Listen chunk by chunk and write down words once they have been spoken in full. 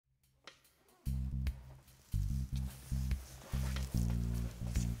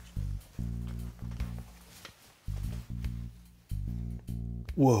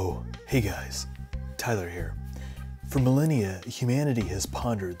Whoa, hey guys, Tyler here. For millennia, humanity has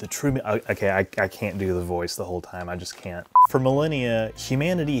pondered the true... Okay, I can't do the voice the whole time, I just can't. For millennia,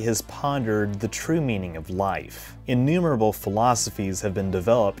 humanity has pondered the true meaning of life. Innumerable philosophies have been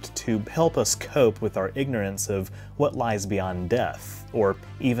developed to help us cope with our ignorance of what lies beyond death, or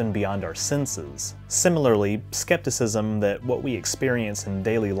even beyond our senses. Similarly, skepticism that what we experience in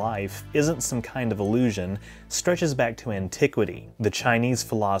daily life isn't some kind of illusion stretches back to antiquity. The Chinese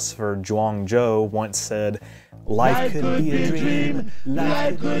philosopher Zhuangzhou once said, "Life could be a dream,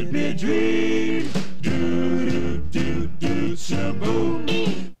 life could be a dream."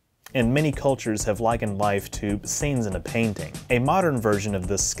 And many cultures have likened life to scenes in a painting. A modern version of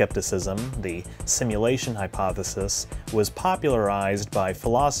this skepticism, the simulation hypothesis, was popularized by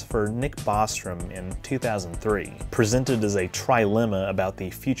philosopher Nick Bostrom in 2003. Presented as a trilemma about the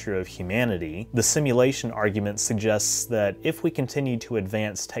future of humanity, the simulation argument suggests that if we continue to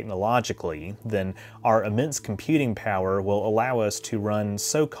advance technologically, then our immense computing power will allow us to run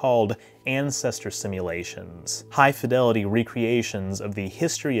so-called ancestor simulations, high-fidelity recreations of the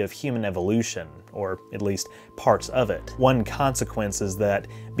history of human evolution, or at least parts of it. One consequence is that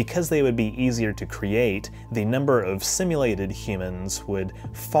because they would be easier to create, the number of simulated humans would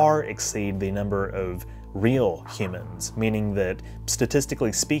far exceed the number of real humans, meaning that,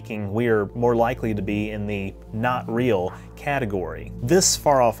 statistically speaking, we are more likely to be in the not real category. This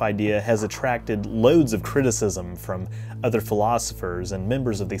far-off idea has attracted loads of criticism from other philosophers and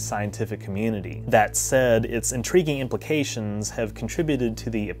members of the scientific community. That said, its intriguing implications have contributed to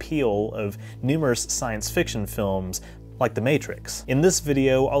the appeal of numerous science fiction films like The Matrix. In this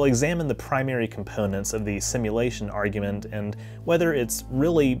video, I'll examine the primary components of the simulation argument and whether it's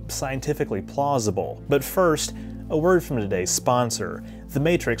really scientifically plausible. But first, a word from today's sponsor, The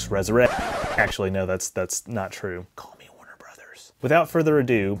Matrix Resurrection. Actually, no, that's not true. Call me Warner Brothers. Without further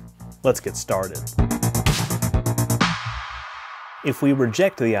ado, let's get started. If we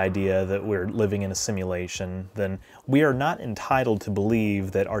reject the idea that we're living in a simulation, then we are not entitled to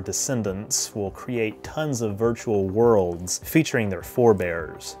believe that our descendants will create tons of virtual worlds featuring their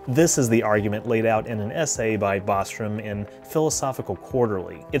forebears. This is the argument laid out in an essay by Bostrom in Philosophical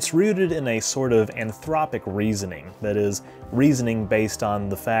Quarterly. It's rooted in a sort of anthropic reasoning, that is, reasoning based on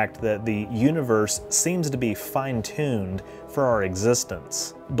the fact that the universe seems to be fine-tuned for our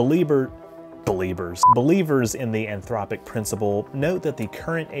existence. Believers in the anthropic principle note that the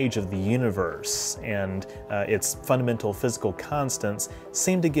current age of the universe and its fundamental physical constants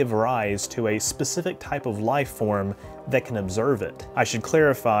seem to give rise to a specific type of life form that can observe it. I should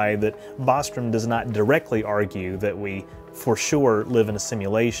clarify that Bostrom does not directly argue that we for sure live in a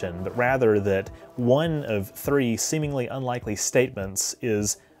simulation, but rather that one of three seemingly unlikely statements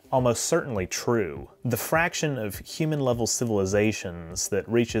is almost certainly true. The fraction of human-level civilizations that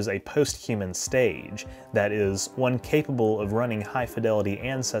reaches a post-human stage, that is, one capable of running high-fidelity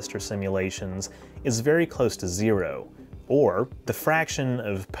ancestor simulations, is very close to zero. Or, the fraction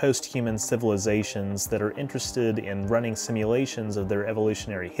of post-human civilizations that are interested in running simulations of their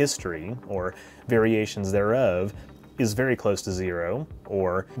evolutionary history, or variations thereof, is very close to zero,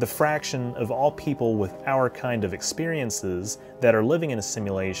 or the fraction of all people with our kind of experiences that are living in a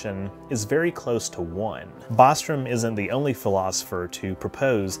simulation is very close to 1. Bostrom isn't the only philosopher to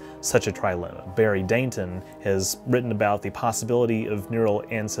propose such a trilemma. Barry Dainton has written about the possibility of neural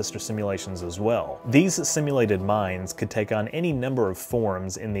ancestor simulations as well. These simulated minds could take on any number of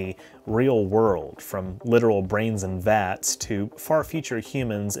forms in the real world, from literal brains in vats to far future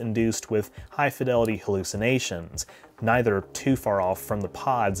humans induced with high-fidelity hallucinations, neither too far off from the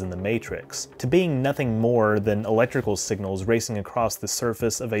pods in the Matrix, to being nothing more than electrical signals racing across the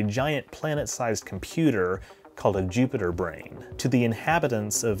surface of a giant planet-sized computer called a Jupiter brain. To the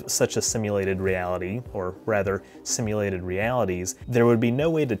inhabitants of such a simulated reality, or rather simulated realities, there would be no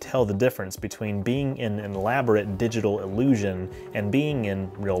way to tell the difference between being in an elaborate digital illusion and being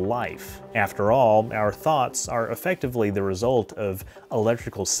in real life. After all, our thoughts are effectively the result of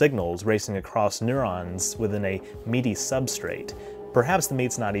electrical signals racing across neurons within a meaty substrate. Perhaps the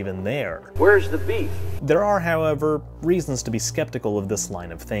meat's not even there. Where's the beef? There are, however, reasons to be skeptical of this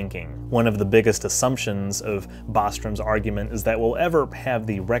line of thinking. One of the biggest assumptions of Bostrom's argument is that we'll ever have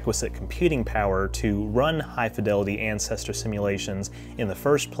the requisite computing power to run high-fidelity ancestor simulations in the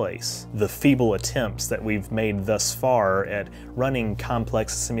first place. The feeble attempts that we've made thus far at running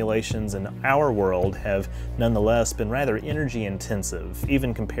complex simulations in our world have nonetheless been rather energy-intensive,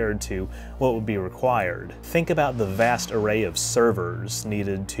 even compared to what would be required. Think about the vast array of servers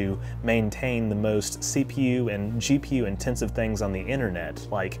needed to maintain the most CPU and GPU intensive things on the internet,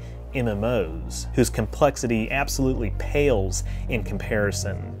 like MMOs, whose complexity absolutely pales in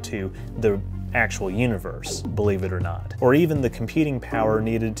comparison to the actual universe, believe it or not. Or even the computing power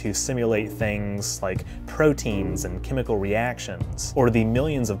needed to simulate things like proteins and chemical reactions, or the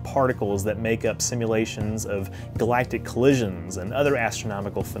millions of particles that make up simulations of galactic collisions and other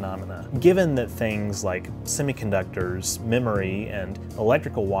astronomical phenomena. Given that things like semiconductors, memory, and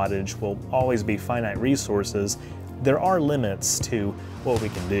electrical wattage will always be finite resources, there are limits to what we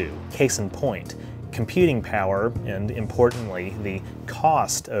can do. Case in point, computing power, and importantly, the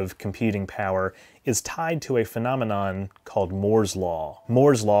cost of computing power, is tied to a phenomenon called Moore's Law.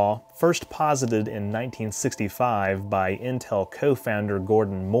 Moore's Law, first posited in 1965 by Intel co-founder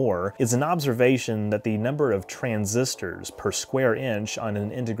Gordon Moore, is an observation that the number of transistors per square inch on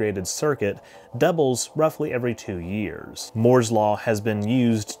an integrated circuit doubles roughly every 2 years. Moore's Law has been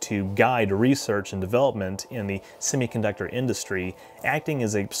used to guide research and development in the semiconductor industry, acting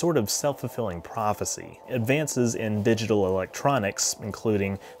as a sort of self-fulfilling prophecy. Advances in digital electronics,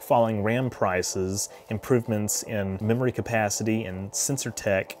 including falling RAM prices, improvements in memory capacity and sensor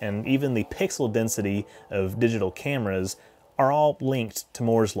tech, and even the pixel density of digital cameras, are all linked to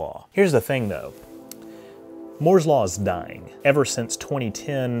Moore's Law. Here's the thing though. Moore's Law is dying. Ever since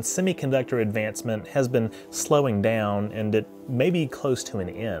 2010, semiconductor advancement has been slowing down, and it may be close to an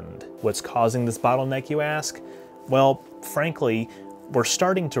end. What's causing this bottleneck, you ask? Well, frankly, we're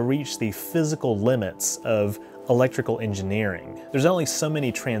starting to reach the physical limits of electrical engineering. There's only so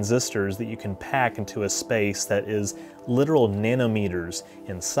many transistors that you can pack into a space that is literal nanometers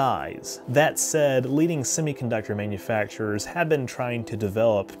in size. That said, leading semiconductor manufacturers have been trying to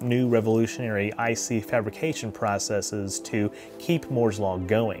develop new revolutionary IC fabrication processes to keep Moore's Law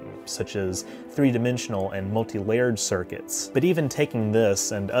going, such as three-dimensional and multi-layered circuits. But even taking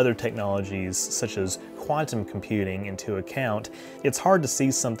this and other technologies such as quantum computing into account, it's hard to see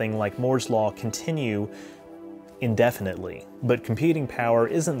something like Moore's Law continue indefinitely. But computing power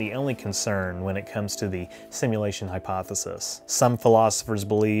isn't the only concern when it comes to the simulation hypothesis. Some philosophers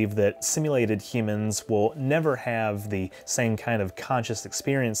believe that simulated humans will never have the same kind of conscious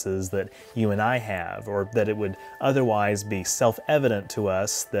experiences that you and I have, or that it would otherwise be self-evident to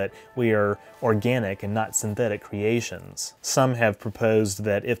us that we are organic and not synthetic creations. Some have proposed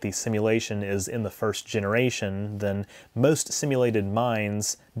that if the simulation is in the first generation, then most simulated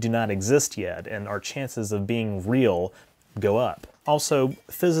minds do not exist yet, and our chances of being real go up. Also,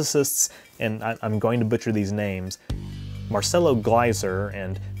 physicists, and I'm going to butcher these names, Marcelo Gleiser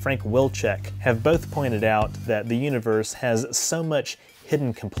and Frank Wilczek have both pointed out that the universe has so much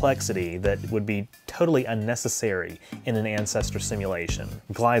hidden complexity that would be totally unnecessary in an ancestor simulation.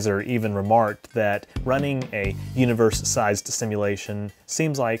 Gleiser even remarked that running a universe-sized simulation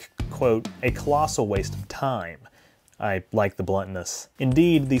seems like, quote, a colossal waste of time. I like the bluntness.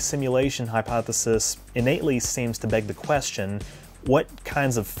 Indeed, the simulation hypothesis innately seems to beg the question, what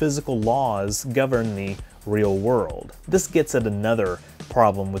kinds of physical laws govern the real world? This gets at another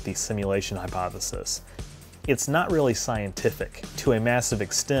problem with the simulation hypothesis. It's not really scientific. To a massive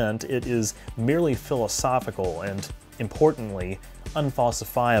extent, it is merely philosophical and, importantly,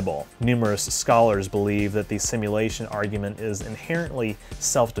 unfalsifiable. Numerous scholars believe that the simulation argument is inherently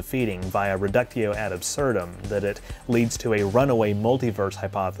self-defeating via reductio ad absurdum, that it leads to a runaway multiverse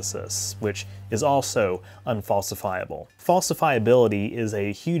hypothesis, which is also unfalsifiable. Falsifiability is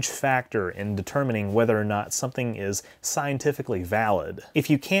a huge factor in determining whether or not something is scientifically valid. If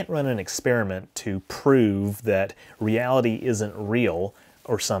you can't run an experiment to prove that reality isn't real,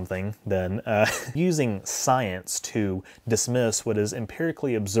 or something, then using science to dismiss what is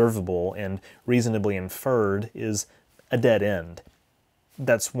empirically observable and reasonably inferred is a dead end.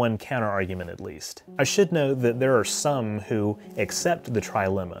 That's one counter-argument at least. I should note that there are some who accept the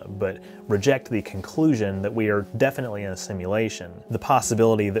trilemma, but reject the conclusion that we are definitely in a simulation. The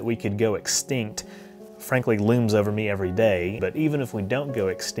possibility that we could go extinct frankly looms over me every day, but even if we don't go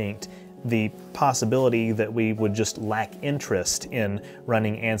extinct, the possibility that we would just lack interest in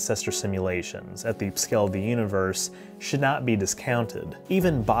running ancestor simulations at the scale of the universe should not be discounted.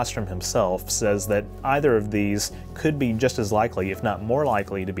 Even Bostrom himself says that either of these could be just as likely, if not more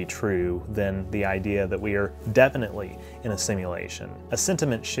likely, to be true than the idea that we are definitely in a simulation, a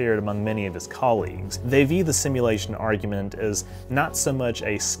sentiment shared among many of his colleagues. They view the simulation argument as not so much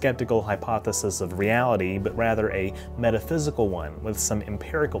a skeptical hypothesis of reality, but rather a metaphysical one with some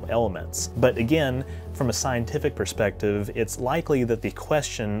empirical elements. But again, from a scientific perspective, it's likely that the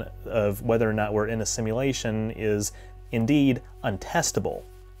question of whether or not we're in a simulation is indeed untestable.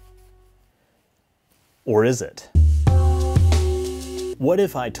 Or is it? What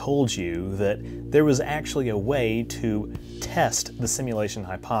if I told you that there was actually a way to test the simulation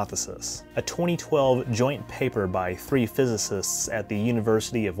hypothesis? A 2012 joint paper by 3 physicists at the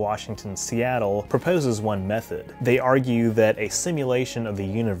University of Washington, Seattle proposes one method. They argue that a simulation of the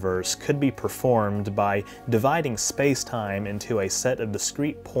universe could be performed by dividing space-time into a set of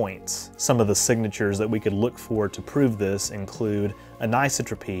discrete points. Some of the signatures that we could look for to prove this include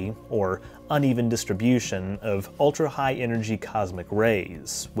anisotropy, or uneven distribution, of ultra-high energy cosmic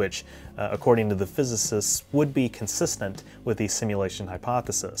rays, which, according to the physicists, would be consistent with the simulation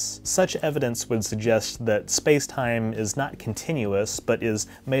hypothesis. Such evidence would suggest that space-time is not continuous, but is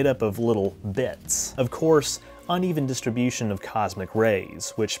made up of little bits. Of course, uneven distribution of cosmic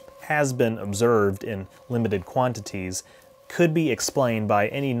rays, which has been observed in limited quantities, could be explained by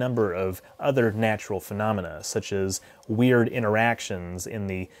any number of other natural phenomena, such as weird interactions in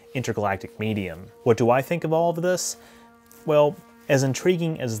the intergalactic medium. What do I think of all of this? Well, as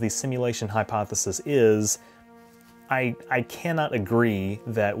intriguing as the simulation hypothesis is, I cannot agree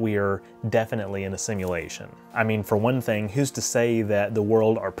that we are definitely in a simulation. I mean, for one thing, who's to say that the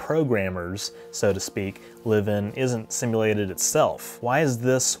world our programmers, so to speak, live in isn't simulated itself? Why is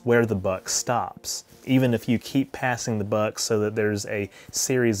this where the buck stops? Even if you keep passing the buck so that there's a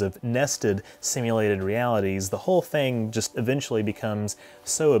series of nested simulated realities, the whole thing just eventually becomes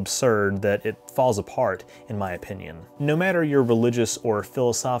so absurd that it falls apart, in my opinion. No matter your religious or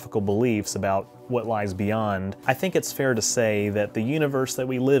philosophical beliefs about what lies beyond, I think it's fair to say that the universe that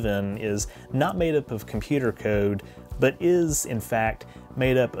we live in is not made up of computer code, but is, in fact,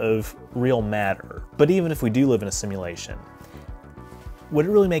 made up of real matter. But even if we do live in a simulation, would it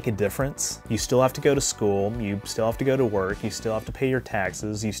really make a difference? You still have to go to school, you still have to go to work, you still have to pay your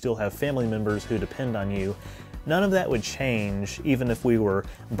taxes, you still have family members who depend on you. None of that would change even if we were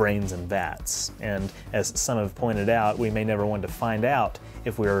brains in vats. And as some have pointed out, we may never want to find out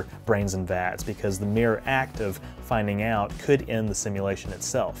if we're brains in vats, because the mere act of finding out could end the simulation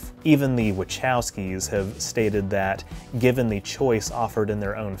itself. Even the Wachowskis have stated that, given the choice offered in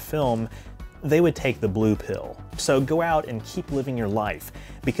their own film, they would take the blue pill. So go out and keep living your life,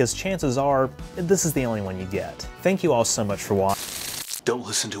 because chances are this is the only one you get. Thank you all so much for watching. Don't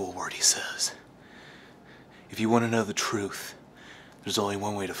listen to a word he says. If you want to know the truth, there's only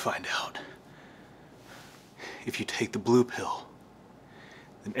one way to find out. If you take the blue pill,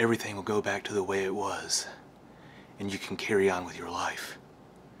 then everything will go back to the way it was, and you can carry on with your life.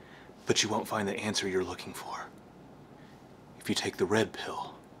 But you won't find the answer you're looking for. If you take the red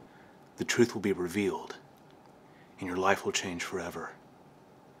pill, the truth will be revealed, and your life will change forever.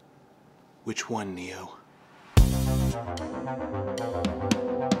 Which one, Neo?